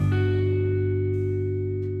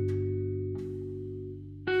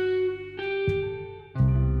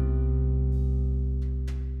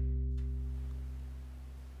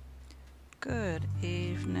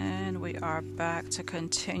are back to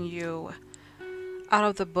continue out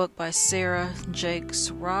of the book by Sarah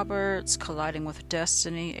Jakes Roberts, Colliding with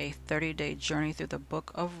Destiny, a 30-day journey through the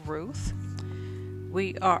book of Ruth.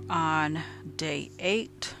 We are on day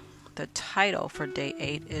 8. The title for day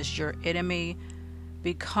 8 is Your Enemy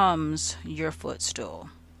Becomes Your Footstool.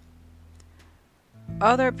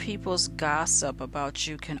 Other people's gossip about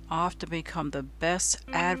you can often become the best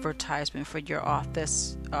advertisement for your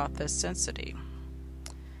authenticity.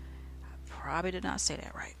 I probably did not say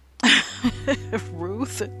that right.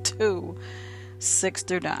 Ruth 2,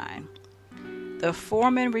 6-9. The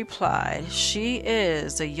foreman replied, "She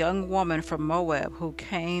is a young woman from Moab who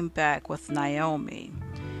came back with Naomi.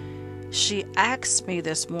 She asked me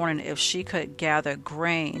this morning if she could gather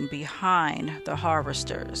grain behind the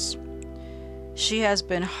harvesters. She has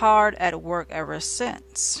been hard at work ever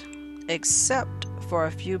since, except for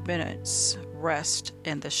a few minutes rest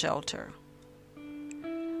in the shelter."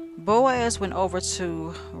 Boaz went over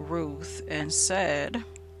to Ruth and said,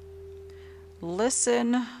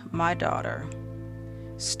 "Listen, my daughter.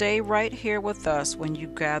 Stay right here with us when you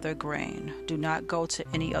gather grain. Do not go to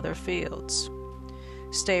any other fields.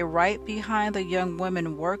 Stay right behind the young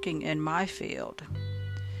women working in my field.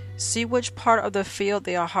 See which part of the field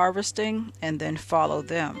they are harvesting, and then follow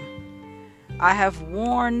them. I have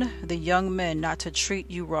warned the young men not to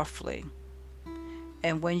treat you roughly.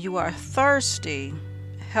 And when you are thirsty,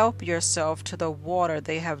 help yourself to the water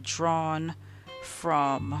they have drawn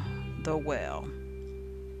from the well."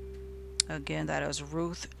 Again, that is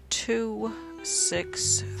Ruth 2,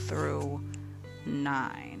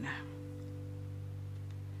 6-9.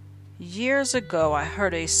 Years ago, I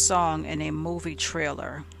heard a song in a movie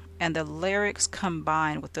trailer, and the lyrics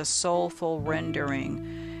combined with the soulful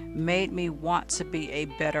rendering made me want to be a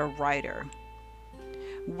better writer.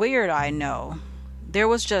 Weird, I know. There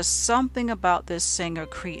was just something about this singer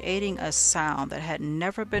creating a sound that had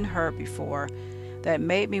never been heard before that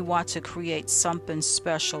made me want to create something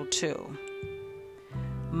special too.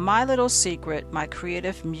 My little secret, my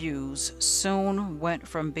creative muse, soon went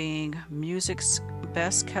from being music's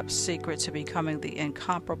best kept secret to becoming the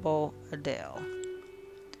incomparable Adele.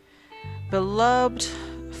 Beloved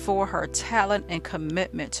for her talent and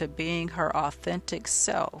commitment to being her authentic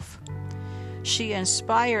self, she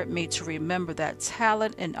inspired me to remember that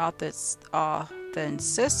talent and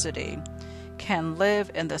authenticity can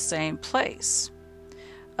live in the same place.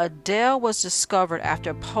 Adele was discovered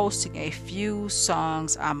after posting a few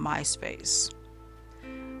songs on MySpace.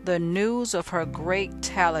 The news of her great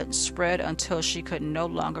talent spread until she could no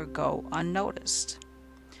longer go unnoticed.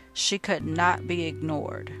 She could not be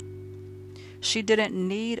ignored. She didn't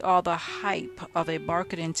need all the hype of a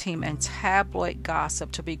marketing team and tabloid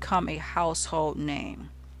gossip to become a household name.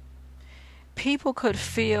 People could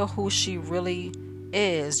feel who she really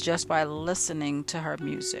is just by listening to her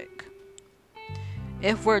music.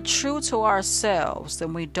 If we're true to ourselves,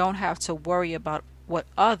 then we don't have to worry about what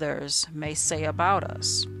others may say about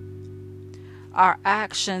us. Our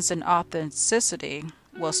actions and authenticity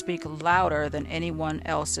will speak louder than anyone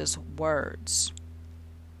else's words.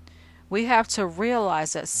 We have to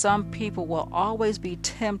realize that some people will always be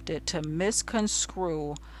tempted to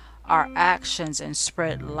misconstrue our actions and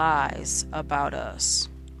spread lies about us.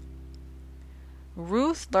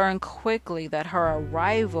 Ruth learned quickly that her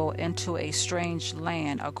arrival into a strange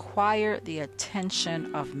land acquired the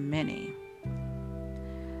attention of many.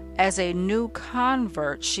 As a new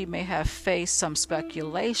convert, she may have faced some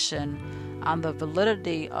speculation on the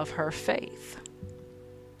validity of her faith.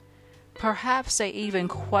 Perhaps they even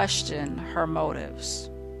questioned her motives.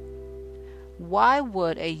 Why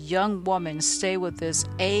would a young woman stay with this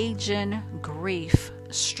aging,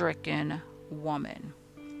 grief-stricken woman?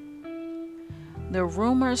 The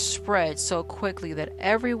rumors spread so quickly that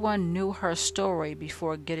everyone knew her story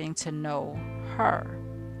before getting to know her.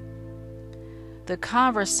 The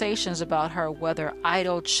conversations about her, whether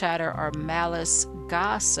idle chatter or malice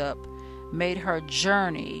gossip, made her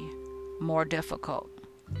journey more difficult.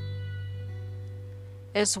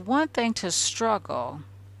 It's one thing to struggle,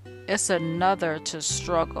 it's another to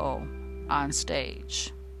struggle on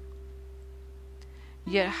stage.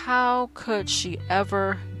 Yet how could she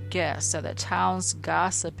ever guess that the town's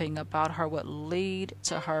gossiping about her would lead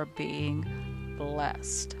to her being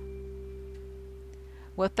blessed?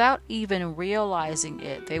 Without even realizing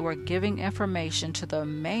it, they were giving information to the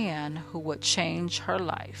man who would change her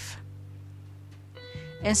life.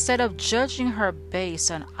 Instead of judging her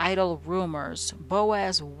based on idle rumors,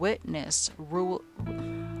 Boaz witnessed Lord.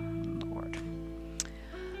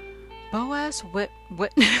 Boaz Lord,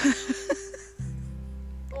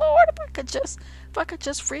 if I could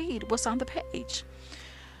just read what's on the page.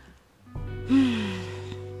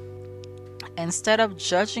 Instead of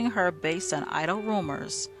judging her based on idle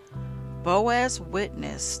rumors, Boaz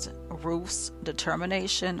witnessed Ruth's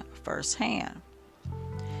determination firsthand.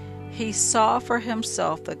 He saw for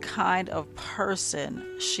himself the kind of person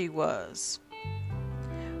she was.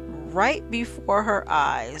 Right before her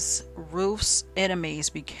eyes, Ruth's enemies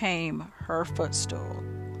became her footstool.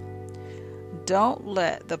 Don't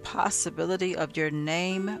let the possibility of your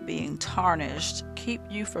name being tarnished keep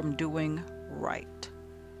you from doing right.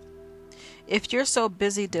 If you're so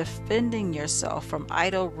busy defending yourself from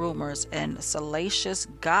idle rumors and salacious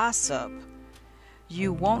gossip,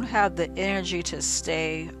 you won't have the energy to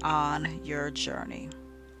stay on your journey.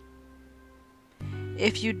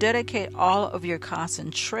 If you dedicate all of your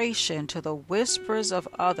concentration to the whispers of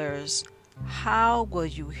others, how will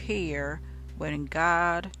you hear when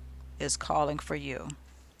God is calling for you?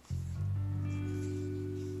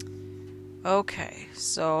 Okay,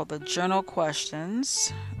 so the journal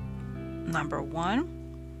questions. Number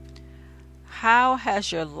 1, how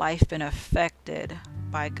has your life been affected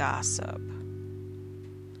by gossip?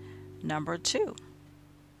 Number 2,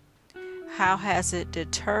 how has it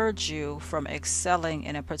deterred you from excelling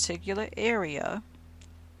in a particular area?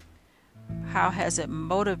 How has it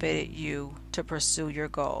motivated you to pursue your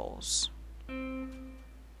goals?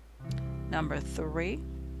 Number 3,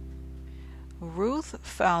 Ruth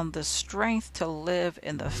found the strength to live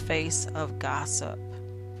in the face of gossip.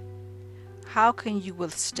 How can you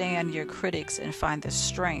withstand your critics and find the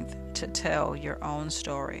strength to tell your own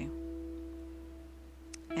story?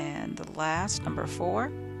 And the last, number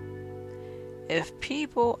 4, if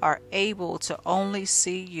people are able to only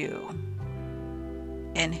see you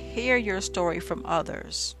and hear your story from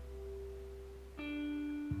others,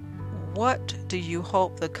 what do you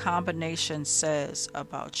hope the combination says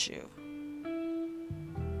about you?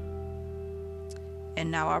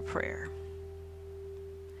 And now our prayer.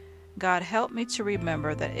 God, help me to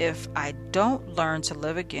remember that if I don't learn to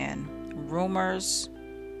live again, rumors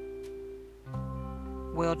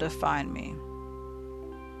will define me.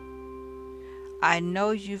 I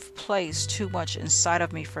know you've placed too much inside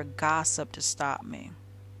of me for gossip to stop me.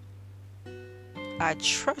 I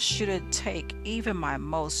trust you to take even my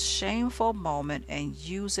most shameful moment and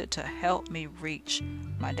use it to help me reach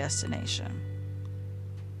my destination.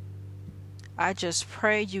 I just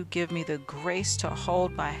pray you give me the grace to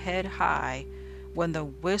hold my head high when the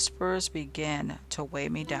whispers begin to weigh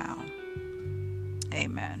me down.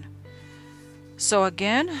 Amen. So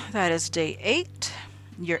again, that is day 8.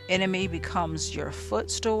 Your enemy becomes your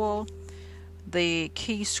footstool. The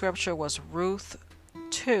key scripture was Ruth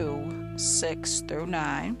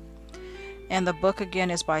 2:6-9. And the book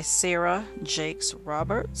again is by Sarah Jakes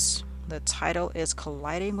Roberts. The title is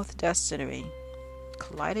Colliding with Destiny.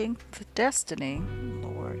 Colliding with Destiny,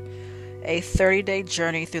 Lord. A 30-day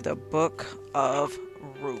journey through the book of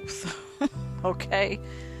Ruth. Okay?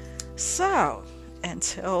 So,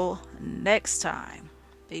 until next time,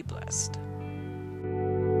 be blessed.